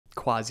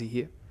Quazi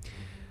here.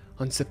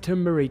 On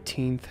September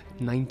 18th,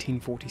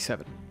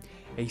 1947,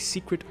 a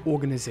secret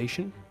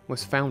organization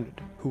was founded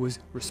who was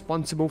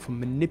responsible for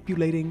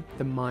manipulating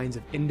the minds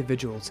of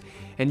individuals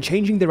and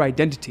changing their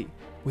identity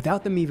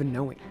without them even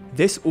knowing.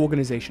 This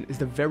organization is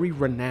the very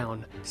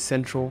renowned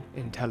Central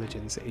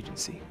Intelligence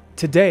Agency.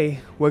 Today,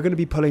 we're going to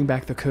be pulling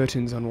back the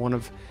curtains on one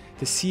of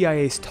the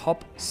CIA's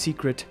top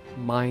secret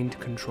mind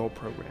control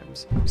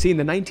programs. See, in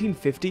the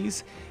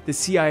 1950s, the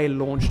CIA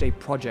launched a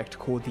project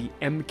called the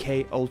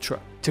MK Ultra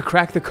to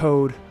crack the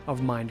code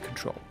of mind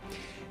control.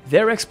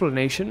 Their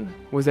explanation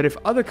was that if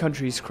other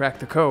countries cracked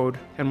the code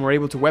and were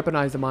able to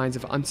weaponize the minds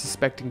of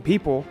unsuspecting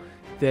people,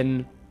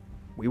 then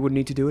we would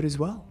need to do it as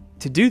well.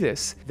 To do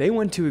this, they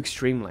went to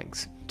extreme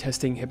lengths,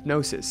 testing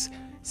hypnosis,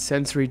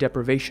 sensory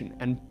deprivation,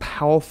 and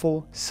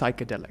powerful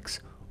psychedelics,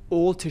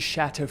 all to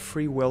shatter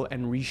free will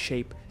and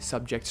reshape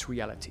subjects'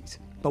 realities.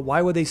 But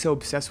why were they so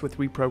obsessed with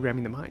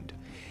reprogramming the mind?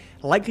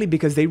 Likely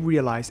because they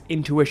realized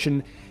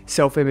intuition,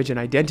 self-image, and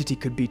identity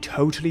could be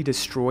totally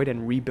destroyed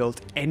and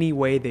rebuilt any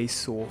way they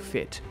saw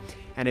fit.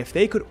 And if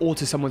they could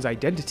alter someone's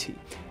identity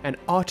and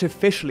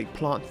artificially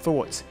plant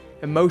thoughts,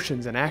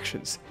 emotions, and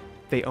actions,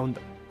 they owned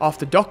them.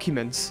 After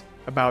documents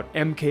about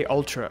MK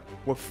Ultra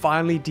were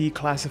finally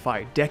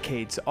declassified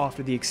decades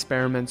after the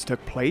experiments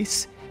took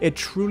place, it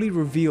truly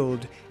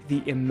revealed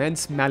the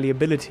immense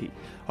malleability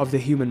of the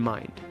human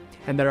mind,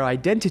 and that our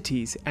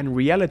identities and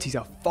realities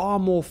are far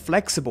more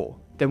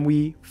flexible than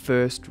we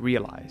first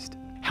realized.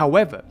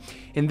 However,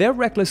 in their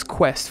reckless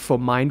quest for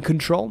mind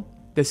control,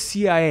 the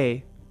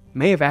CIA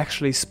may have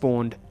actually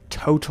spawned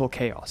total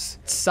chaos.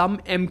 Some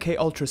MK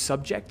Ultra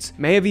subjects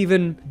may have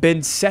even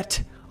been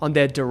set on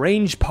their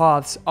deranged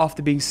paths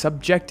after being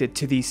subjected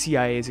to the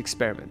CIA's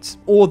experiments.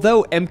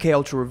 Although MK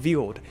Ultra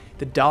revealed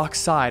the dark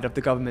side of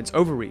the government's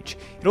overreach,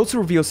 it also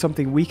reveals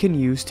something we can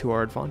use to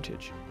our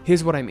advantage.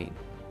 Here's what I mean.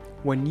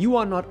 When you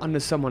are not under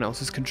someone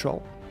else's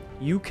control,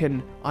 you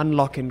can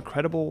unlock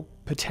incredible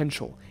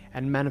potential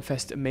and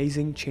manifest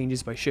amazing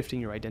changes by shifting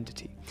your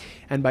identity.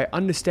 And by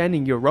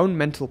understanding your own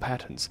mental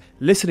patterns,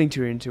 listening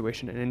to your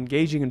intuition, and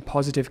engaging in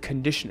positive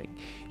conditioning,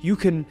 you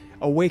can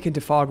awaken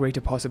to far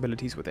greater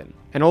possibilities within.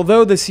 And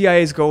although the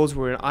CIA's goals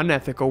were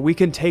unethical, we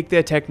can take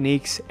their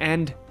techniques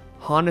and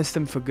harness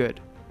them for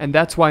good. And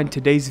that's why in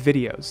today's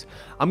videos,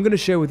 I'm going to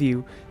share with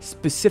you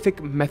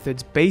specific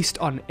methods based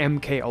on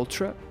MK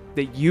Ultra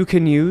that you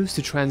can use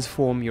to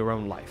transform your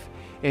own life,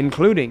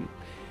 including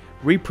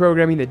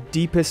reprogramming the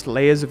deepest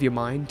layers of your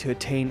mind to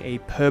attain a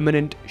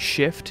permanent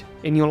shift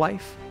in your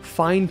life,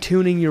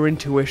 fine-tuning your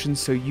intuition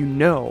so you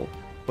know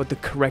what the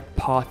correct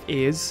path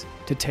is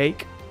to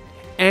take,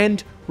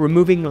 and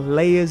removing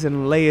layers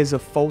and layers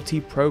of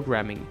faulty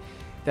programming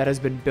that has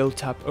been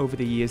built up over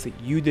the years that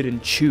you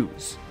didn't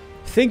choose.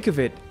 Think of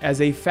it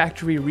as a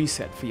factory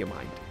reset for your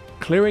mind,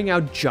 clearing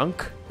out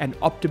junk and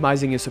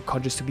optimizing your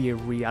subconscious to be a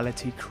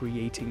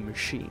reality-creating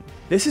machine.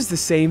 This is the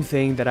same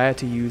thing that I had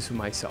to use for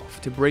myself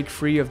to break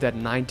free of that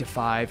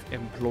 9-to-5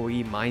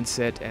 employee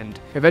mindset and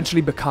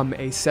eventually become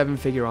a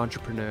 7-figure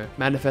entrepreneur,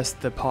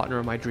 manifest the partner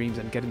of my dreams,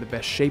 and get in the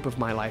best shape of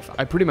my life.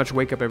 I pretty much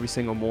wake up every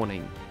single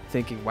morning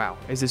thinking, wow,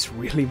 is this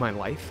really my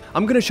life?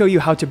 I'm gonna show you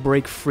how to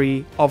break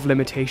free of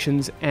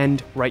limitations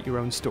and write your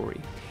own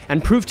story,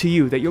 and prove to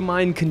you that your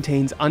mind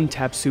contains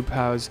untapped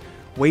superpowers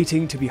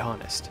waiting to be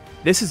harnessed.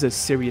 This is a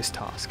serious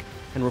task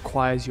and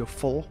requires your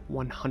full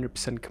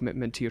 100%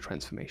 commitment to your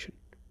transformation.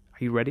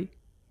 Are you ready?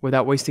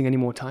 Without wasting any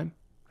more time,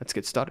 let's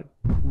get started.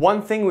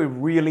 One thing we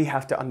really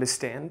have to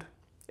understand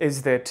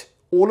is that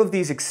all of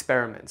these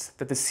experiments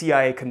that the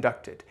CIA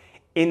conducted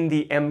in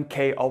the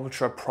MK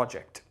Ultra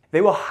project,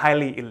 they were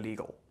highly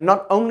illegal.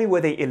 Not only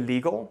were they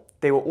illegal,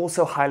 they were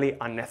also highly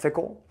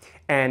unethical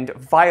and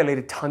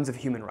violated tons of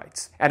human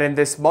rights. And in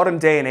this modern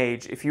day and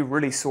age, if you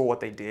really saw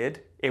what they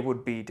did, it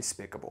would be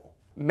despicable.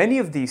 Many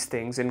of these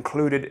things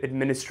included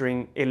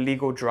administering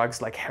illegal drugs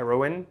like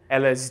heroin,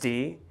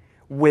 LSD,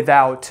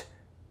 without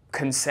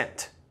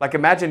consent. Like,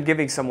 imagine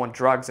giving someone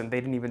drugs and they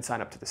didn't even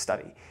sign up to the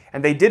study.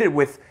 And they did it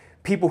with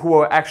people who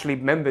were actually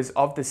members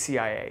of the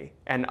CIA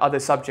and other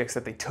subjects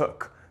that they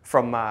took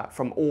from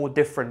all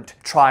different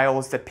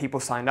trials that people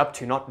signed up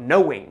to, not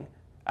knowing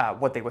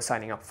what they were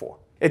signing up for.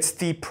 It's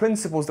the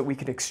principles that we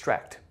can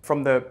extract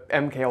from the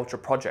MK Ultra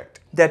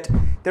project, that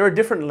there are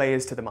different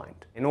layers to the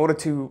mind. In order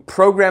to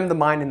program the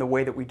mind in the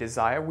way that we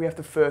desire, we have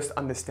to first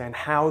understand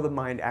how the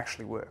mind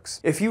actually works.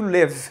 If you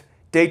live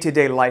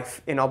day-to-day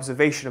life in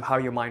observation of how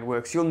your mind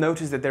works, you'll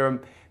notice that there are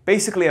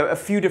basically a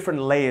few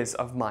different layers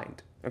of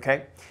mind,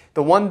 okay?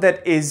 The one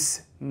that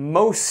is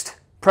most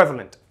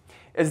prevalent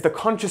is the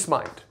conscious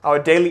mind. Our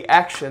daily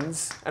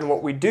actions and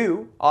what we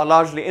do are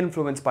largely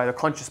influenced by the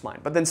conscious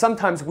mind. But then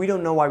sometimes we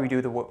don't know why we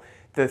do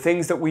the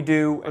things that we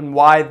do and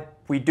why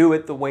we do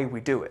it the way we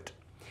do it.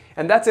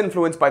 And that's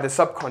influenced by the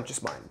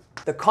subconscious mind.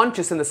 The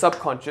conscious and the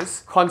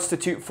subconscious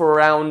constitute for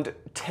around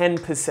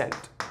 10%,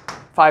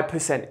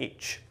 5%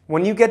 each.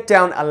 When you get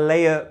down a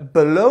layer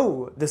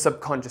below the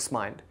subconscious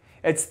mind,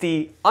 it's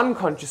the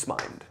unconscious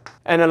mind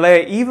And a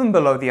layer even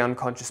below the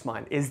unconscious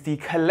mind is the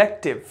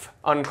collective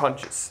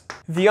unconscious.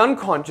 The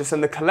unconscious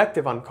and the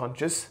collective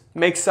unconscious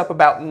makes up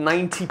about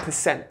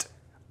 90%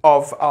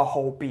 of our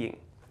whole being.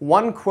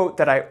 One quote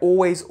that I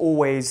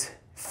always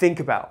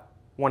think about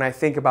when I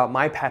think about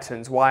my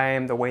patterns, why I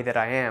am the way that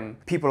I am,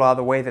 people are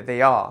the way that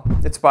they are.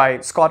 It's by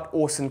Scott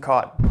Orson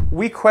Card.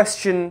 We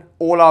question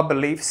all our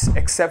beliefs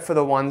except for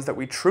the ones that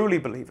we truly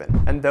believe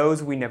in, and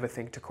those we never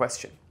think to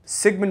question.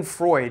 Sigmund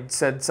Freud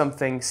said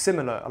something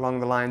similar along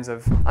the lines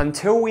of,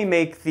 until we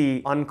make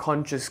the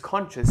unconscious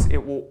conscious,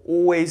 it will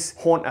always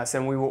haunt us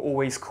and we will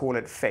always call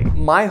it fate.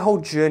 My whole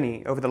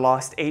journey over the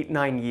last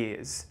 8-9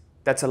 years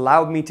that's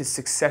allowed me to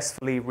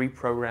successfully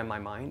reprogram my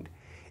mind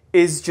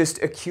is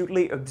just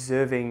acutely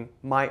observing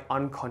my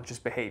unconscious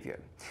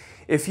behavior.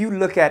 If you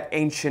look at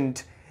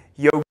ancient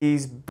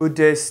yogis,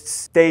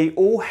 Buddhists, they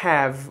all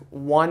have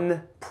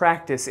one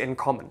practice in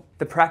common,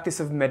 the practice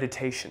of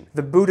meditation.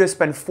 The Buddha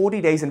spent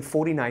 40 days and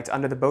 40 nights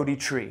under the Bodhi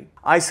tree,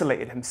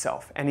 isolated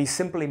himself, and he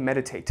simply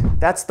meditated.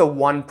 That's the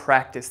one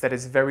practice that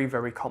is very,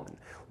 very common.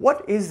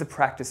 What is the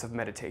practice of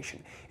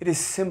meditation? It is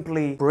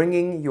simply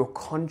bringing your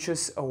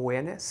conscious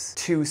awareness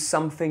to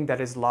something that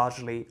is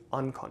largely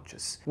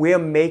unconscious. We are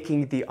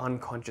making the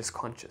unconscious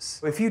conscious.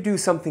 If you do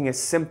something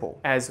as simple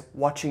as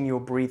watching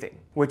your breathing,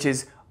 which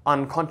is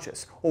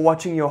unconscious, or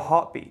watching your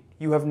heartbeat,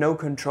 you have no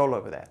control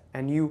over that,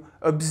 and you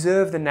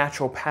observe the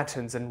natural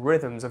patterns and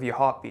rhythms of your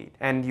heartbeat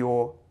and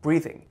your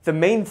breathing. The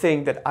main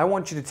thing that I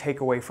want you to take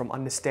away from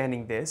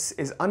understanding this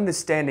is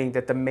understanding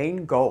that the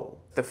main goal,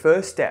 the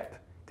first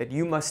step that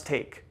you must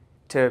take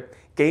to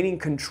gaining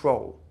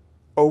control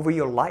over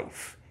your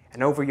life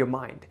and over your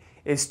mind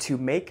is to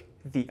make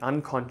the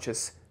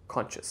unconscious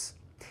conscious.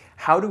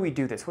 How do we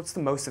do this? What's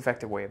the most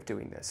effective way of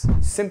doing this?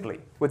 Simply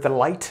with the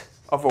light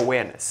of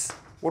awareness.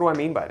 What do I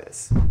mean by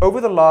this? Over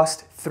the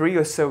last 3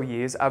 or so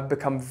years, I've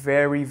become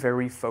very,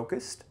 very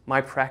focused. My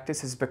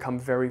practice has become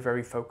very,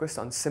 very focused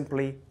on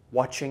simply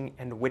watching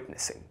and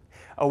witnessing,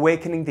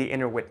 awakening the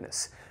inner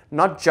witness,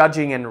 not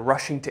judging and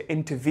rushing to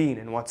intervene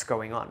in what's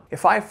going on.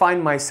 If I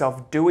find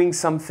myself doing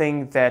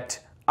something that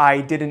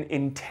I didn't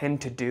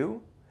intend to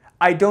do,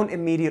 I don't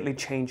immediately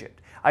change it.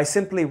 I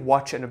simply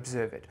watch and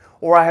observe it.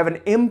 Or I have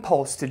an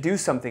impulse to do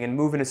something and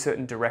move in a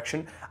certain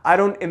direction, I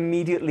don't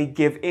immediately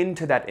give in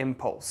to that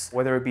impulse.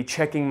 Whether it be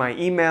checking my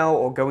email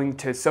or going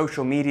to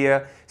social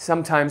media.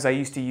 Sometimes I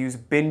used to use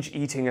binge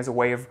eating as a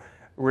way of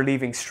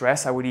relieving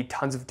stress. I would eat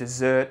tons of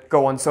dessert,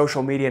 go on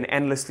social media and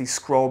endlessly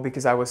scroll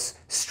because I was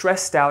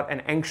stressed out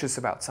and anxious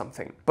about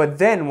something. But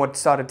then what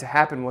started to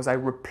happen was I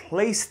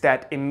replaced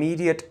that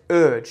immediate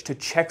urge to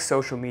check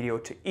social media or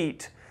to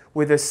eat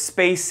with a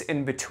space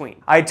in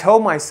between. I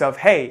told myself,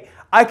 hey,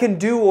 I can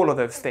do all of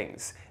those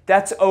things.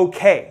 That's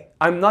okay.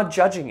 I'm not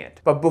judging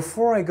it. But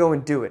before I go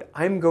and do it,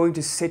 I'm going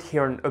to sit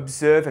here and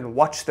observe and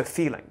watch the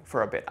feeling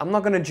for a bit. I'm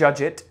not going to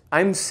judge it.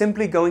 I'm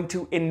simply going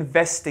to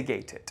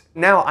investigate it.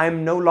 Now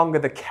I'm no longer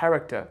the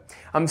character.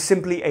 I'm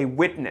simply a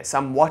witness.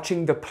 I'm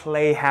watching the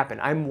play happen.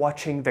 I'm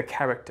watching the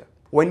character.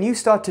 When you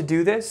start to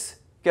do this,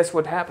 guess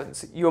what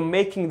happens? You're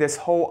making this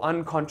whole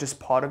unconscious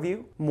part of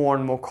you more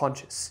and more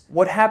conscious.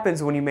 What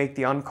happens when you make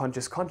the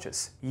unconscious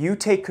conscious? You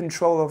take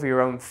control over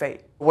your own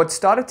fate. What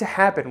started to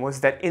happen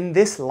was that in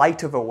this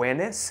light of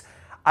awareness,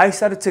 I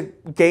started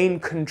to gain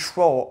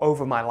control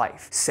over my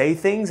life. Say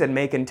things and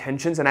make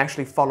intentions and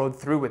actually followed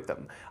through with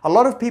them. A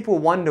lot of people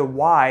wonder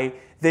why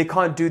they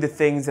can't do the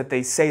things that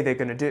they say they're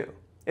going to do.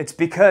 It's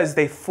because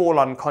they fall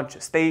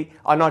unconscious. They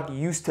are not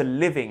used to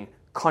living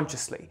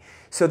consciously.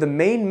 So the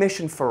main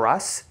mission for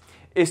us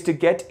is to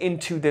get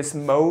into this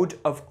mode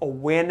of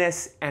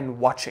awareness and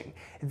watching.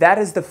 That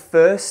is the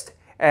first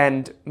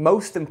and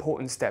most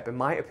important step, in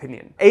my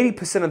opinion.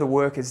 80% of the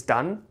work is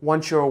done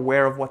once you're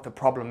aware of what the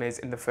problem is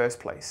in the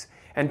first place.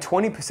 And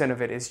 20%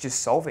 of it is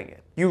just solving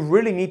it. You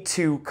really need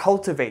to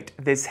cultivate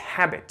this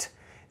habit,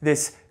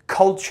 this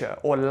culture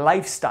or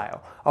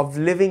lifestyle of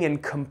living in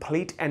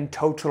complete and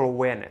total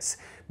awareness.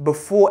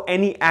 Before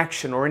any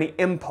action or any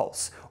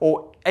impulse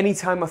or any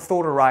time a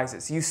thought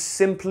arises, you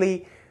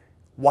simply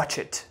watch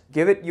it.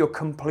 Give it your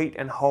complete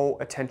and whole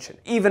attention.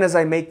 Even as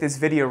I make this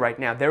video right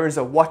now, there is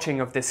a watching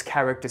of this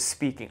character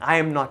speaking. I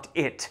am not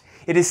it.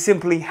 It is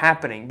simply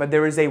happening, but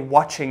there is a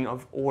watching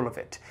of all of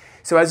it.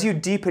 So as you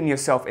deepen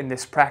yourself in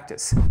this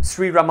practice,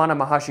 Sri Ramana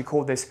Maharshi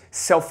called this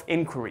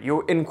self-inquiry.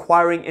 You're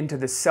inquiring into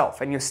the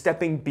self and you're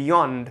stepping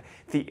beyond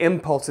the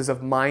impulses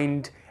of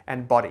mind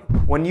and body.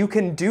 When you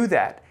can do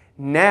that,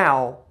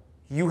 now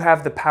you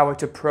have the power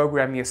to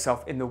program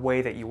yourself in the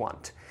way that you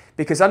want.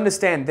 Because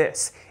understand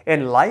this,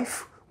 in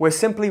life, we're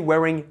simply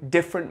wearing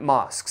different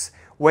masks.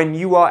 When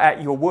you are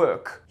at your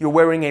work, you're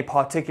wearing a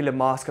particular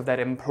mask of that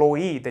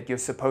employee that you're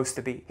supposed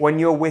to be. When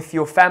you're with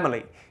your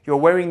family, you're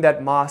wearing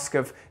that mask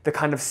of the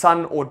kind of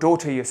son or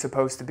daughter you're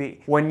supposed to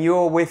be. When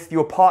you're with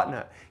your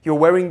partner, you're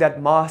wearing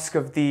that mask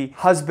of the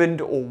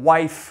husband or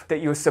wife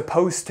that you're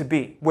supposed to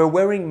be. We're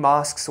wearing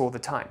masks all the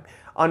time.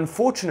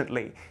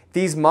 Unfortunately,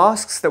 These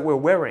masks that we're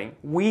wearing,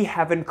 we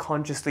haven't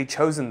consciously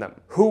chosen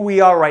them. Who we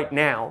are right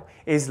now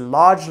is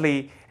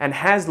largely and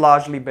has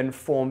largely been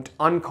formed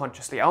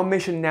unconsciously. Our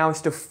mission now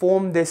is to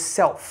form this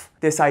self,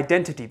 this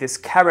identity, this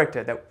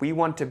character that we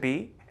want to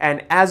be.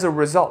 And as a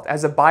result,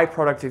 as a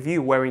byproduct of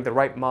you wearing the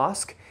right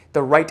mask,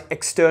 the right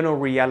external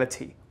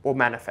reality will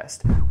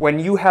manifest. When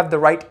you have the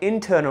right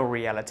internal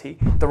reality,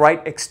 the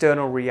right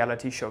external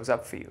reality shows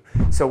up for you.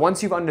 So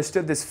once you've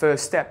understood this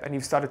first step and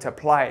you've started to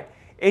apply it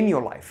in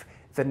your life,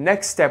 the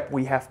next step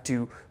we have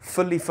to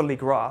fully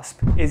grasp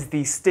is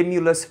the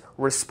stimulus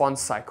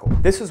response cycle.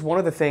 This was one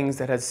of the things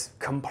that has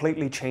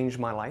completely changed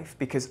my life,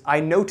 because I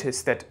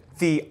noticed that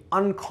the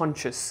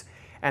unconscious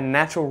and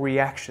natural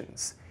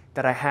reactions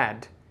that I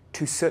had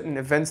to certain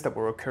events that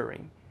were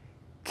occurring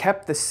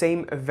kept the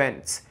same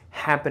events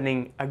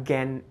happening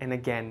again and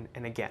again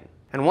and again.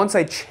 And once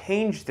I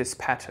changed this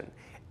pattern,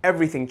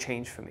 everything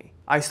changed for me.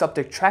 I stopped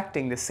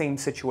attracting the same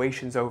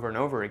situations over and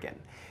over again.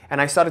 And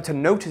I started to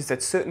notice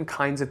that certain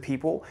kinds of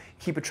people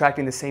keep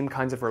attracting the same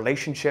kinds of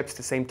relationships,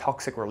 the same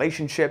toxic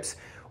relationships,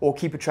 or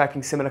keep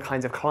attracting similar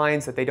kinds of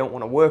clients that they don't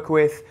want to work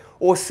with,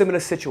 or similar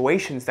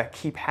situations that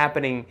keep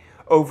happening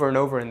over and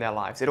over in their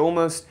lives. It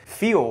almost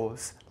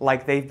feels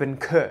like they've been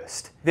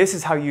cursed. This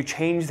is how you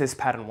change this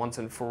pattern once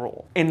and for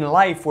all. In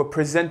life, we're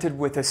presented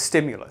with a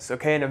stimulus,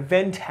 okay? An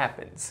event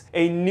happens.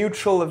 A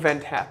neutral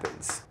event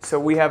happens. So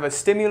we have a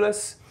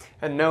stimulus,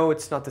 and no,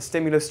 it's not the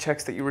stimulus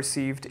checks that you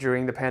received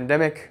during the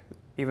pandemic.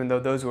 Even though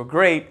those were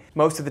great,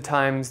 most of the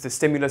times the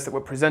stimulus that we're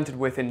presented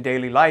with in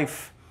daily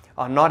life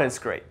are not as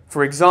great.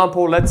 For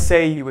example, let's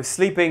say you were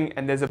sleeping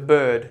and there's a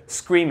bird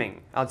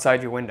screaming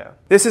outside your window.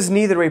 This is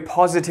neither a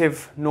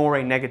positive nor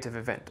a negative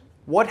event.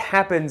 What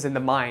happens in the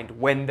mind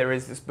when there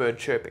is this bird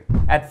chirping?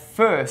 At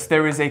first,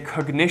 there is a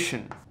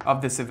cognition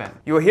of this event.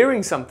 You're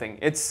hearing something,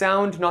 it's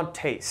sound, not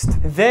taste.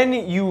 Then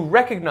you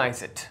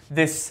recognize it,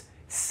 this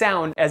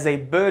sound, as a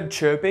bird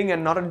chirping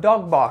and not a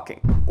dog barking.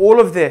 All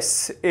of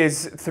this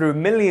is through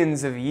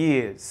millions of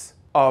years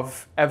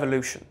of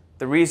evolution.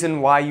 The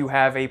reason why you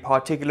have a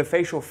particular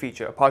facial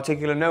feature, a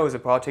particular nose, a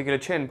particular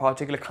chin,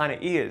 particular kind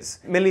of ears.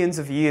 Millions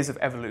of years of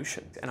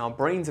evolution. And our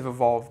brains have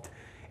evolved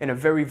in a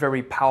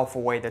very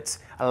powerful way that's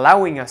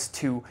allowing us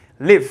to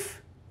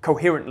live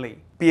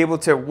coherently, be able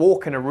to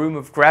walk in a room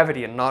of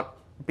gravity and not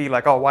be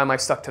like, oh, why am I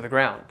stuck to the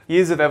ground?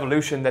 Years of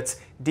evolution that's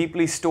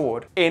deeply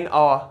stored in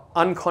our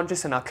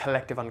unconscious and our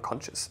collective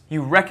unconscious.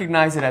 You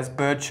recognize it as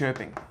bird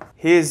chirping.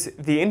 Here's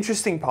the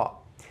interesting part.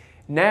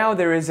 Now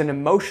there is an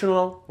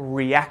emotional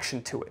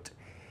reaction to it.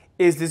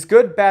 Is this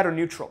good, bad, or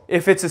neutral?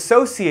 If it's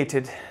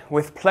associated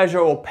with pleasure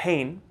or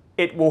pain,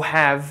 it will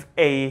have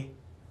a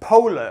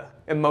polar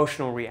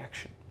emotional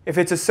reaction. If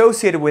it's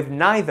associated with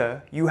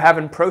neither, you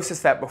haven't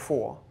processed that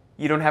before.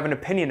 You don't have an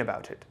opinion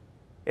about it.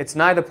 It's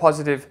neither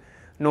positive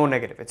nor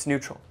negative, it's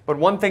neutral. But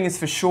one thing is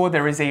for sure,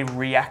 there is a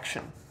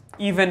reaction.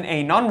 Even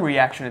a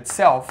non-reaction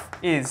itself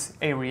is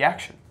a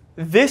reaction.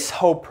 This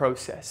whole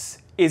process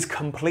is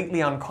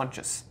completely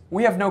unconscious.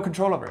 We have no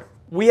control over it.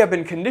 We have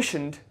been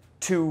conditioned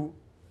to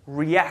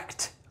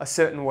react a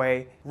certain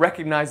way,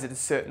 recognize it a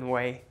certain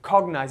way,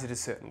 cognize it a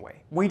certain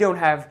way. We don't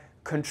have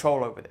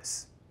control over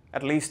this,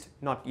 at least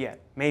not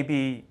yet.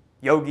 Maybe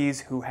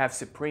yogis who have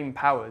supreme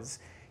powers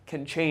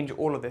can change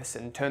all of this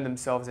and turn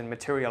themselves and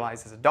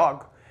materialize as a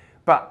dog,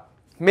 but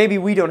maybe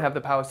we don't have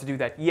the powers to do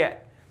that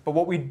yet. But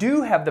what we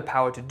do have the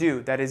power to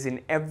do, that is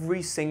in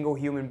every single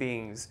human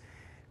being's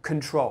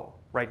control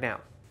right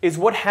now, is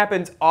what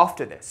happens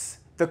after this,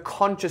 the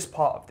conscious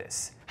part of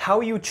this.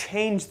 How you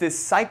change this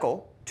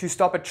cycle to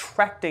stop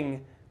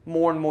attracting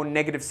more and more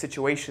negative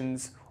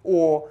situations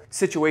or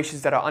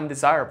situations that are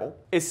undesirable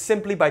is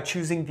simply by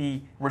choosing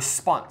the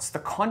response, the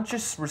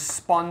conscious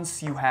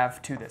response you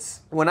have to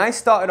this. When I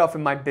started off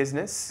in my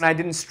business, and I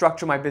didn't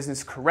structure my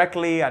business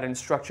correctly, I didn't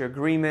structure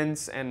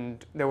agreements,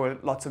 and there were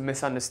lots of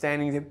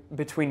misunderstandings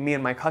between me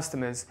and my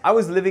customers, I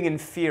was living in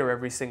fear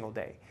every single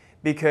day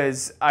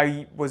because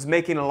I was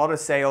making a lot of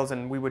sales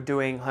and we were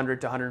doing $100,000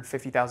 to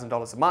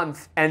 $150,000 a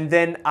month. And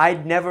then I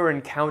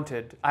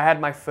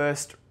had my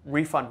first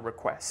refund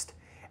request.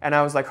 And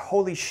I was like,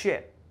 holy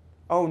shit.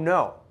 Oh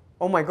no,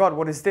 oh my God,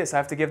 what is this? I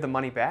have to give the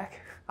money back?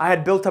 I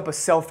had built up a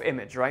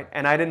self-image, right?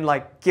 And I didn't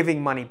like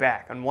giving money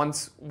back. And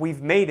once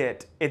we've made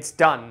it, it's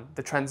done.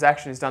 The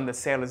transaction is done, the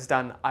sale is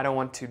done. I don't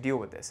want to deal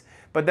with this.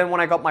 But then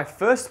when I got my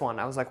first one,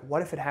 I was like,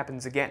 what if it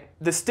happens again?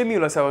 The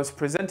stimulus I was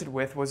presented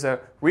with was a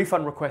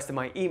refund request in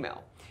my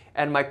email.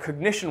 And my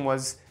cognition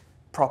was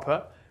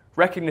proper,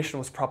 recognition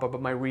was proper,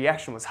 but my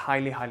reaction was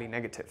highly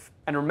negative.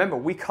 And remember,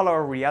 we color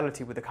our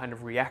reality with the kind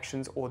of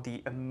reactions or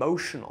the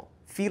emotional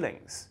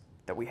feelings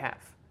that we have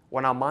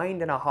when our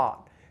mind and our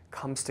heart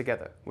comes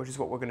together, which is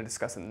what we're going to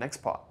discuss in the next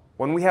part.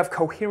 When we have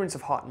coherence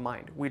of heart and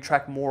mind, we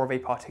attract more of a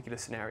particular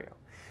scenario.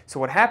 So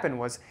what happened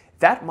was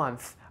that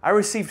month, I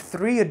received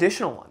 3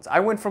 additional ones. I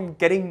went from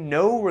getting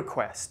no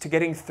requests to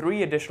getting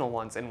 3 additional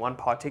ones in one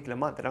particular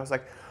month. And I was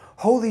like,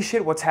 holy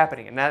shit, what's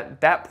happening? And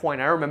at that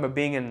point, I remember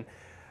being in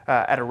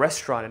at a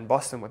restaurant in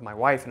Boston with my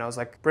wife, and I was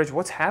like, Bridge,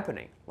 what's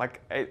happening?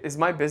 Like, is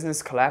my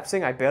business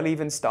collapsing? I barely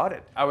even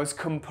started. I was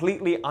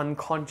completely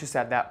unconscious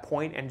at that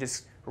point and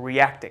just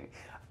reacting.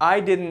 I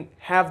didn't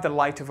have the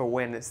light of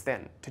awareness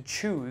then to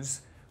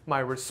choose my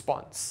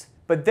response.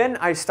 But then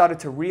I started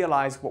to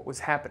realize what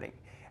was happening,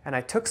 and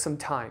I took some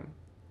time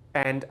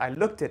and I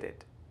looked at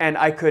it and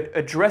I could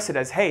address it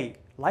as, hey,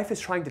 life is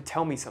trying to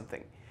tell me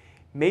something.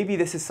 Maybe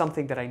this is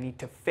something that I need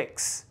to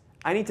fix.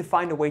 I need to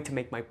find a way to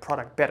make my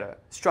product better,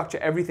 structure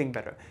everything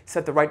better,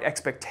 set the right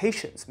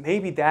expectations.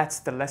 Maybe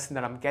that's the lesson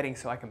that I'm getting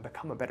so I can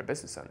become a better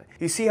business owner.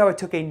 You see how I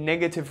took a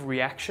negative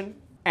reaction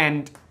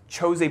and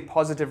chose a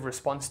positive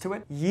response to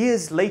it?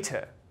 Years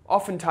later,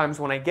 oftentimes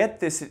when I get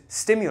this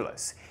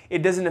stimulus,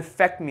 it doesn't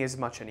affect me as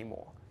much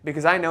anymore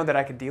because I know that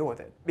I can deal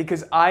with it,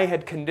 because I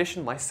had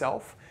conditioned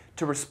myself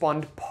to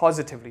respond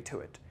positively to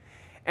it.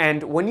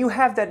 And when you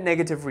have that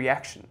negative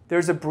reaction,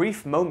 there's a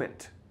brief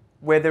moment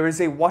where there is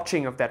a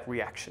watching of that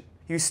reaction.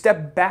 You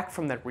step back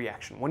from that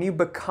reaction. When you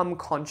become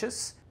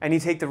conscious and you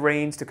take the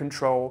reins to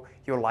control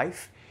your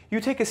life, you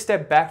take a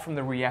step back from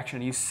the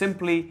reaction. You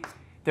simply,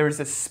 there is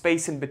a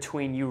space in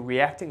between you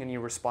reacting and you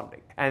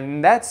responding. And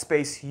in that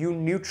space, you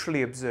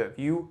neutrally observe.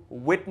 You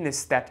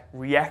witness that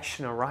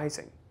reaction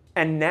arising.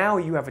 And now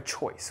you have a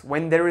choice.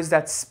 When there is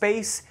that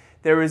space,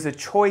 there is a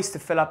choice to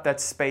fill up that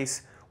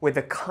space with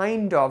the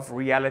kind of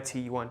reality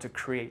you want to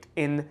create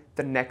in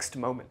the next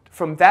moment.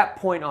 From that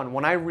point on,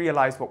 when I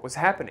realized what was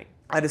happening,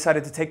 I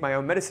decided to take my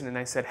own medicine and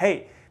I said,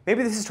 hey,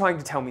 maybe this is trying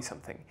to tell me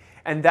something.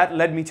 And that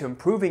led me to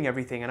improving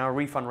everything, and our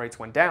refund rates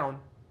went down,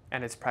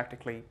 and it's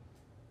practically,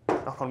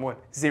 knock on wood,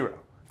 0.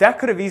 That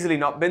could have easily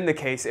not been the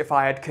case if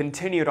I had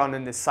continued on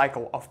in this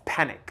cycle of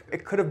panic.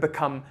 It could have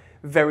become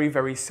very,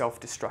 very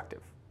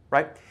self-destructive,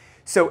 right?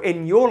 So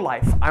in your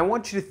life, I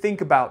want you to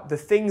think about the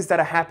things that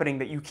are happening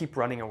that you keep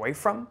running away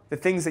from, the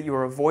things that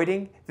you're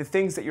avoiding, the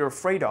things that you're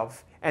afraid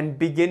of, and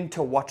begin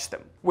to watch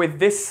them with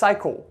this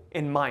cycle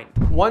in mind.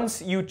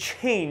 Once you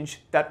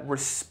change that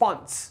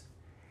response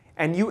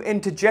and you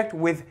interject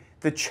with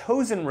the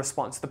chosen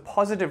response, the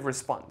positive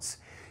response,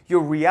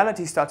 your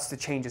reality starts to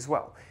change as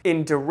well,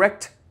 in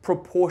direct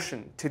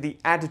proportion to the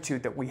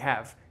attitude that we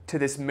have to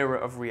this mirror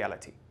of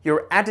reality.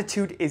 Your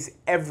attitude is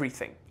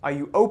everything. Are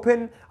you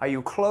open? Are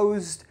you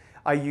closed?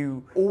 Are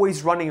you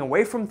always running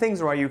away from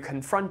things, or are you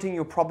confronting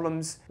your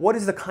problems? What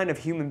is the kind of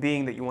human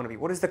being that you want to be?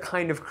 What is the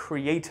kind of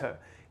creator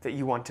that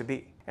you want to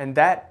be? And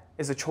that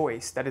is a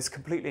choice that is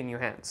completely in your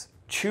hands.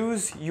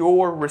 Choose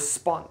your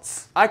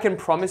response. I can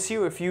promise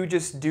you, if you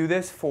just do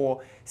this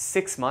for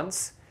 6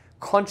 months,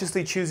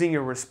 consciously choosing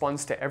your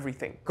response to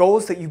everything,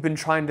 goals that you've been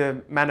trying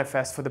to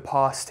manifest for the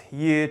past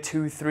year,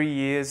 2, 3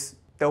 years,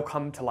 they'll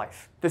come to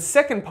life. The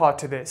second part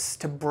to this,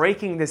 to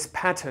breaking this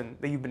pattern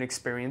that you've been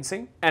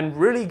experiencing and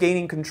really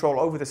gaining control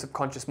over the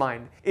subconscious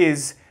mind,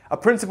 is a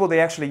principle they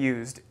actually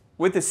used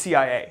with the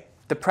CIA,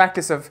 the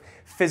practice of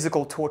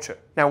physical torture.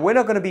 Now, we're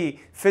not going to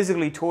be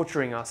physically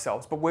torturing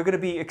ourselves, but we're going to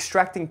be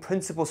extracting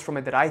principles from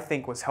it that I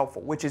think was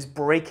helpful, which is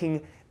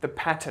breaking the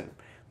pattern.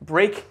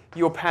 Break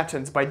your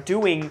patterns by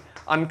doing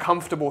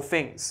uncomfortable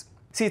things.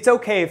 See, it's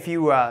okay if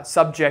you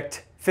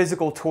subject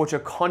physical torture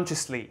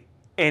consciously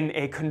in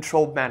a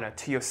controlled manner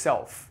to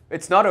yourself.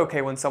 It's not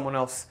okay when someone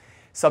else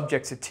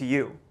subjects it to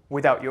you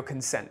without your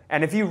consent.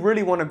 And if you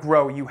really want to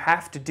grow, you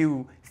have to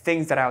do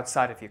things that are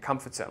outside of your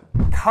comfort zone.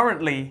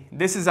 Currently,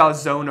 this is our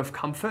zone of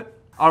comfort.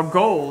 Our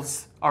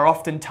goals are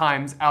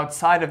oftentimes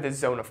outside of this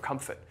zone of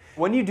comfort.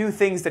 When you do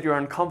things that you're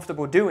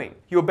uncomfortable doing,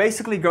 you're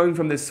basically going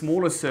from this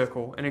smaller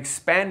circle and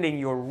expanding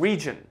your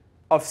region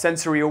of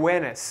sensory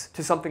awareness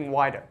to something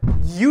wider.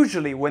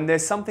 Usually when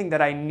there's something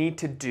that I need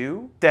to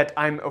do that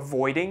I'm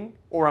avoiding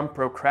or I'm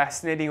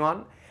procrastinating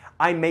on,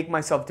 I make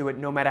myself do it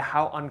no matter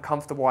how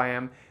uncomfortable I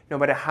am, no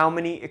matter how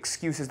many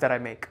excuses that I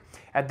make.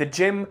 At the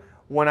gym,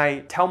 when I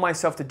tell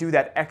myself to do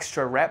that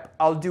extra rep,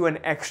 I'll do an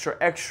extra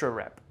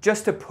rep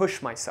just to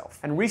push myself.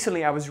 And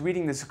recently I was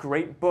reading this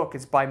great book.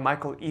 It's by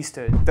Michael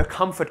Easter, The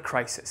Comfort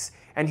Crisis.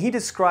 And he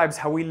describes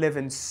how we live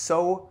in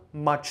so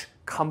much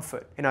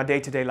comfort in our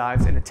day-to-day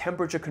lives, in a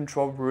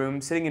temperature-controlled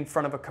room, sitting in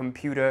front of a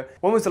computer.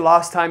 When was the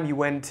last time you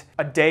went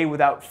a day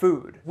without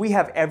food? We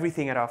have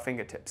everything at our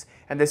fingertips,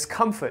 and this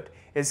comfort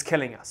is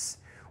killing us.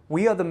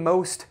 We are the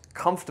most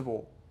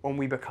comfortable when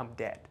we become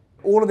dead.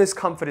 All of this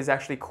comfort is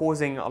actually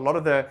causing a lot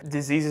of the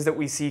diseases that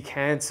we see,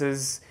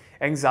 cancers,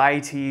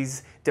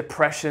 anxieties,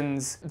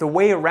 depressions. The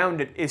way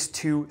around it is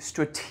to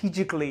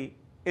strategically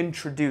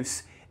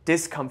introduce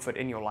discomfort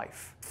in your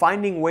life.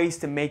 Finding ways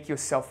to make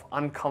yourself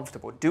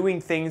uncomfortable, doing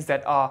things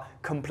that are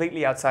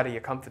completely outside of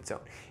your comfort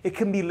zone. It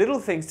can be little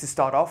things to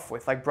start off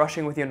with, like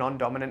brushing with your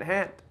non-dominant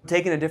hand,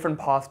 taking a different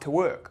path to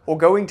work, or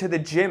going to the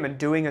gym and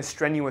doing a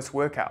strenuous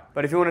workout.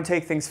 But if you want to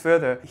take things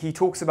further, he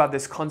talks about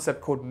this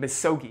concept called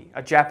misogi,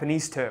 a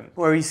Japanese term,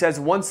 where he says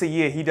once a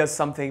year he does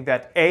something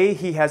that A,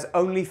 he has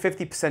only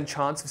 50%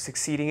 chance of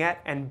succeeding at,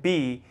 and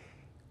B,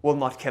 will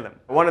not kill him.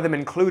 One of them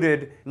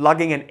included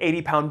lugging an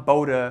 80-pound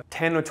boulder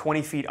 10 or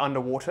 20 feet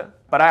underwater.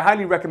 But I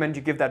highly recommend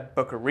you give that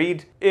book a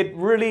read. It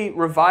really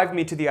revived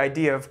me to the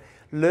idea of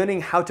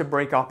learning how to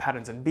break our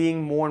patterns and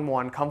being more and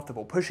more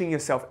uncomfortable, pushing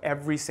yourself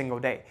every single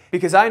day.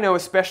 Because I know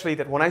especially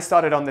that when I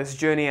started on this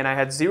journey and I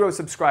had 0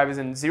 subscribers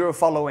and 0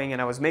 following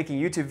and I was making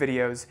YouTube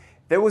videos,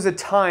 there was a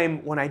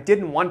time when I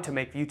didn't want to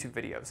make YouTube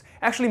videos.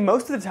 Actually,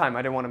 most of the time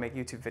I didn't want to make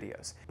YouTube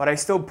videos, but I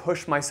still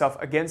pushed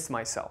myself against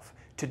myself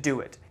to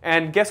do it.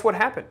 And guess what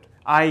happened?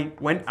 I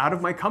went out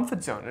of my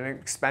comfort zone and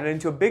expanded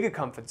into a bigger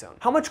comfort zone.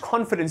 How much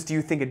confidence do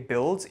you think it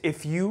builds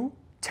if you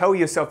tell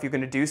yourself you're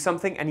going to do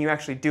something and you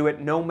actually do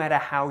it no matter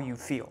how you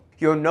feel?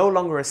 You're no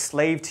longer a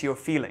slave to your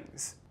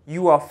feelings.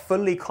 You are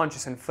fully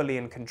conscious and fully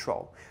in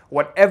control.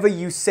 Whatever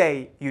you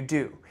say, you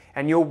do.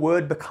 And your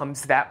word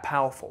becomes that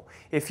powerful.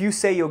 If you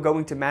say you're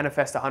going to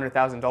manifest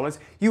 $100,000,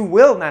 you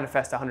will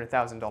manifest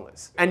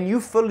 $100,000. And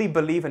you fully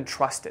believe and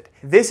trust it.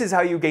 This is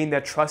how you gain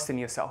that trust in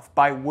yourself,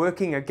 by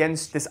working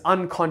against this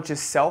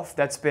unconscious self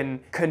that's been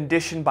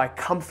conditioned by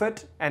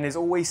comfort and is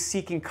always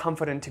seeking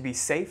comfort and to be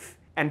safe,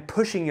 and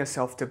pushing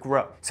yourself to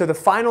grow. So the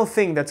final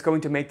thing that's going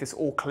to make this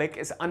all click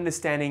is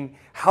understanding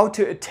how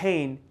to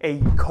attain a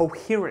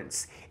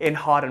coherence in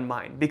heart and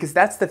mind, because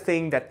that's the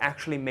thing that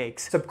actually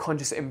makes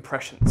subconscious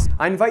impressions.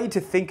 I invite you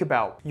to think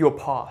about your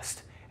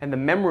past and the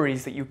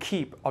memories that you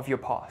keep of your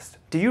past.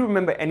 Do you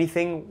remember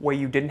anything where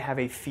you didn't have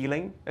a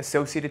feeling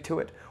associated to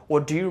it? Or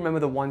do you remember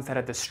the ones that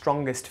had the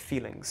strongest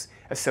feelings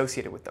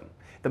associated with them?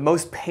 The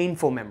most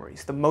painful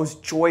memories, the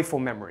most joyful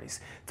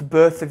memories, the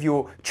birth of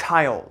your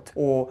child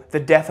or the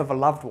death of a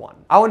loved one.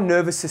 Our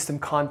nervous system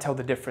can't tell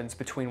the difference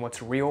between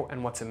what's real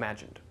and what's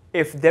imagined.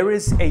 If there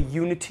is a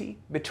unity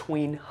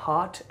between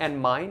heart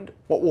and mind,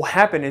 what will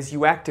happen is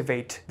you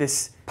activate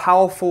this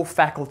powerful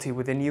faculty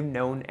within you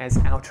known as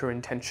outer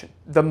intention.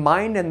 The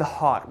mind and the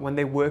heart, when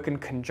they work in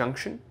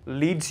conjunction,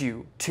 leads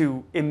you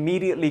to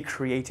immediately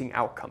creating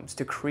outcomes,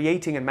 to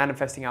creating and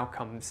manifesting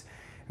outcomes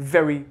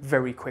very,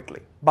 very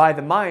quickly. By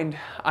the mind,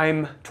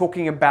 I'm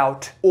talking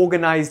about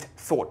organized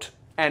thought.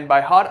 And by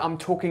heart, I'm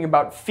talking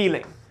about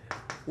feeling.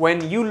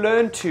 When you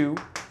learn to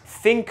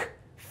think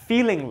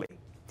feelingly,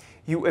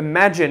 you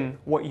imagine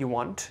what you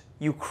want,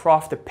 you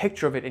craft a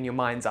picture of it in your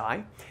mind's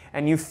eye,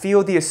 and you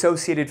feel the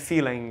associated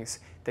feelings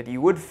that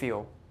you would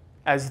feel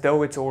as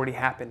though it's already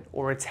happened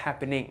or it's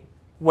happening.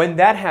 When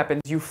that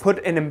happens, you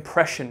put an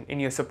impression in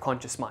your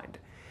subconscious mind.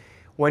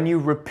 When you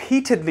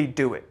repeatedly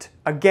do it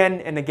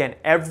again and again,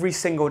 every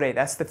single day,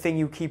 that's the thing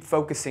you keep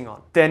focusing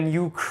on, then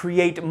you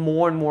create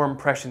more and more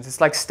impressions.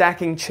 It's like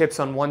stacking chips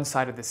on one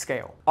side of the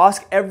scale.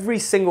 Ask every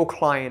single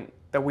client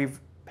that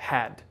we've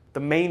had, the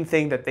main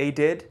thing that they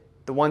did,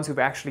 the ones who've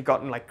actually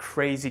gotten like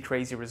crazy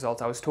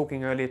results. I was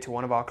talking earlier to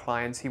one of our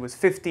clients. He was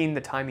 15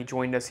 the time he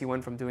joined us. He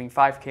went from doing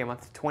 5K a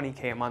month to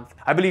 20K a month.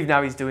 I believe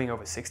now he's doing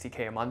over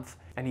 60K a month,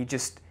 and he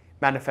just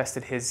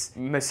manifested his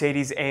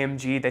Mercedes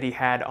AMG that he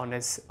had on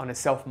his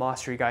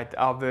self-mastery guide,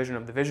 our version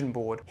of the vision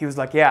board. He was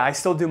like, yeah, I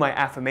still do my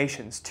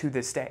affirmations to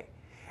this day.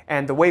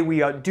 And the way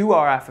we do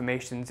our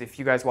affirmations, if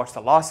you guys watched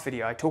the last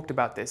video, I talked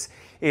about this,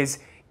 is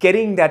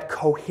getting that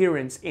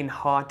coherence in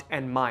heart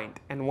and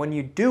mind. And when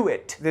you do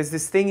it, there's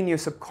this thing in your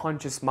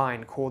subconscious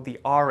mind called the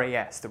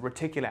RAS, the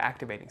reticular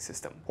activating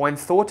system. When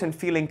thought and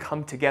feeling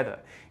come together,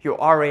 your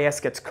RAS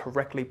gets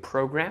correctly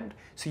programmed,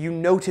 so you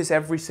notice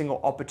every single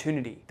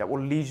opportunity that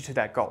will lead you to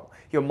that goal.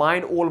 Your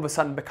mind all of a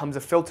sudden becomes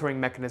a filtering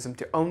mechanism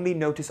to only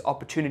notice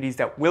opportunities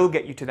that will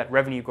get you to that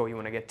revenue goal you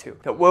want to get to,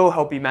 that will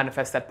help you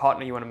manifest that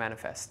partner you want to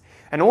manifest.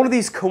 And all of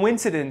these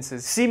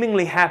coincidences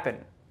seemingly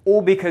happen,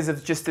 all because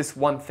of just this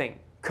one thing: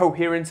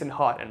 coherence in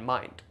heart and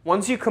mind.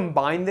 Once you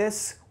combine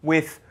this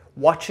with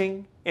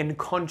watching in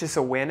conscious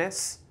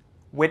awareness,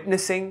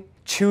 witnessing,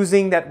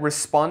 choosing that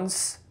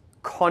response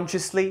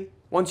consciously,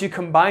 once you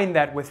combine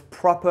that with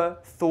proper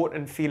thought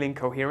and feeling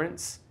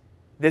coherence,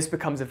 this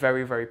becomes a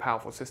very, very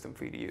powerful system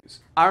for you to use.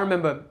 I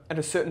remember at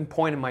a certain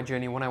point in my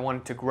journey when I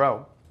wanted to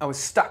grow, I was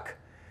stuck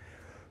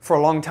for a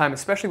long time,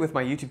 especially with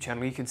my YouTube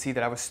channel. You can see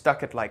that I was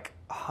stuck at like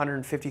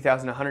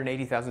 150,000,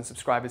 180,000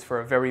 subscribers for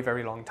a very,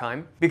 very long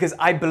time, because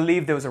I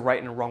believed there was a right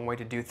and a wrong way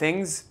to do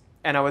things,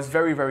 and I was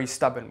very, very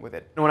stubborn with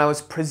it. And when I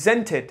was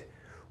presented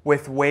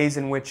with ways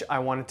in which I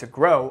wanted to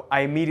grow,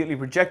 I immediately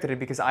rejected it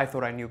because I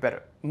thought I knew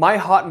better. My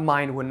heart and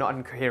mind were not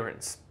in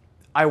coherence.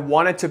 I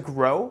wanted to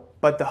grow,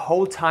 but the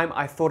whole time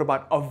I thought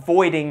about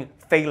avoiding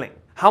failing.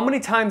 How many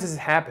times has it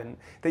happened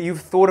that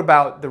you've thought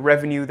about the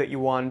revenue that you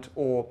want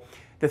or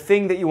the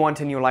thing that you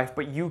want in your life,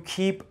 but you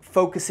keep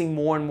focusing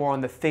more and more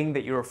on the thing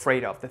that you're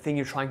afraid of, the thing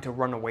you're trying to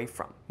run away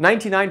from?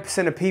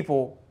 99% of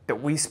people that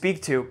we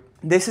speak to,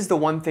 this is the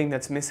one thing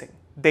that's missing.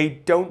 They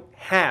don't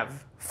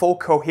have full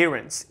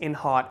coherence in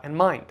heart and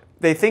mind.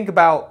 They think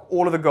about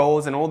all of the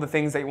goals and all the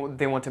things that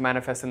they want to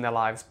manifest in their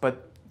lives,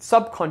 but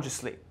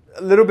subconsciously,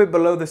 a little bit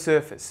below the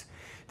surface,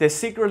 they're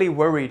secretly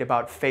worried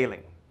about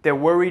failing. They're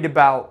worried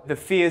about the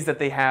fears that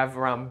they have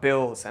around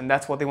bills, and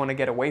that's what they want to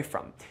get away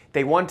from.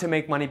 They want to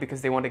make money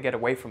because they want to get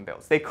away from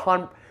bills. They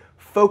can't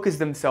focus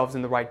themselves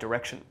in the right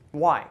direction.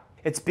 Why?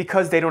 It's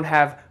because they don't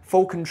have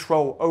full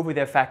control over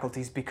their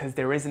faculties, because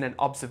there isn't an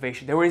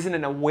observation, there isn't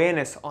an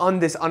awareness on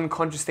this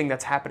unconscious thing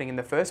that's happening in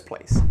the first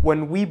place.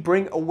 When we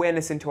bring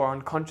awareness into our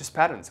unconscious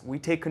patterns, we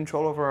take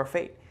control over our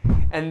fate.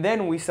 And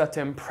then we start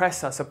to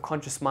impress our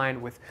subconscious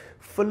mind with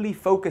fully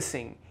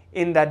focusing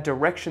in that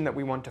direction that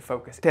we want to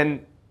focus.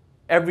 Then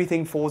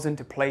everything falls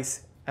into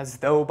place as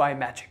though by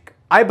magic.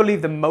 I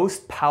believe the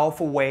most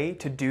powerful way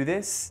to do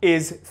this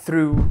is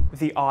through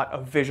the art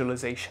of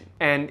visualization.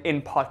 And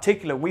in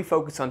particular, we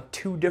focus on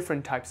two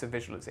different types of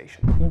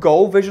visualization.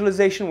 Goal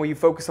visualization, where you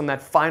focus on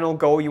that final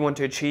goal you want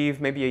to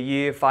achieve, maybe a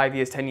year, 5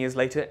 years, 10 years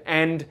later,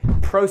 and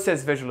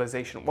process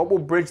visualization, what will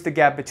bridge the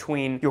gap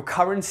between your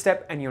current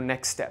step and your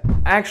next step.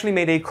 I actually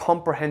made a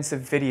comprehensive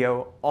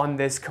video on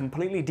this,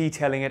 completely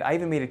detailing it. I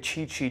even made a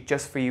cheat sheet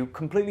just for you,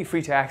 completely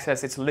free to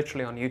access. It's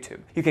literally on YouTube.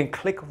 You can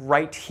click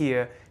right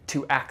here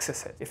to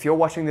access it. If you're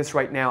watching this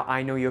right now,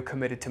 I know you're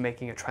committed to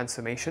making a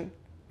transformation,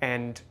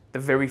 and the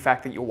very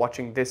fact that you're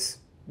watching this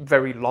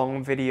very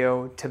long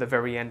video to the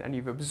very end and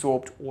you've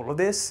absorbed all of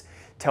this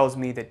tells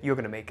me that you're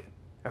gonna make it,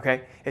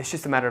 okay? It's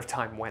just a matter of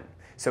time when.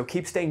 So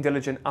keep staying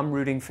diligent. I'm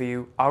rooting for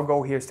you. Our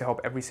goal here is to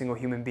help every single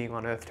human being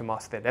on earth to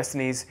master their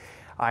destinies.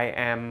 I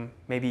am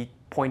maybe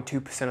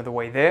 0.2% of the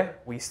way there.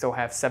 We still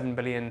have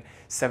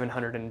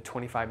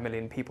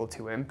 7,725,000,000 people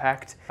to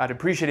impact. I'd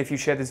appreciate if you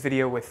share this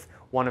video with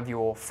one of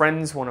your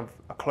friends, a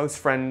close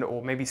friend,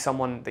 or maybe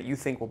someone that you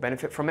think will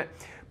benefit from it.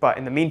 But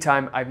in the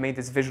meantime, I've made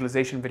this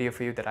visualization video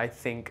for you that I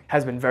think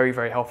has been very,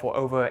 very helpful.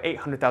 Over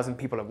 800,000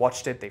 people have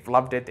watched it. They've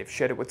loved it. They've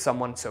shared it with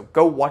someone. So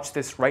go watch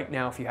this right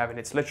now if you haven't.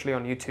 It's literally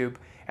on YouTube.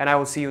 And I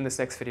will see you in this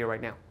next video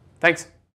right now. Thanks.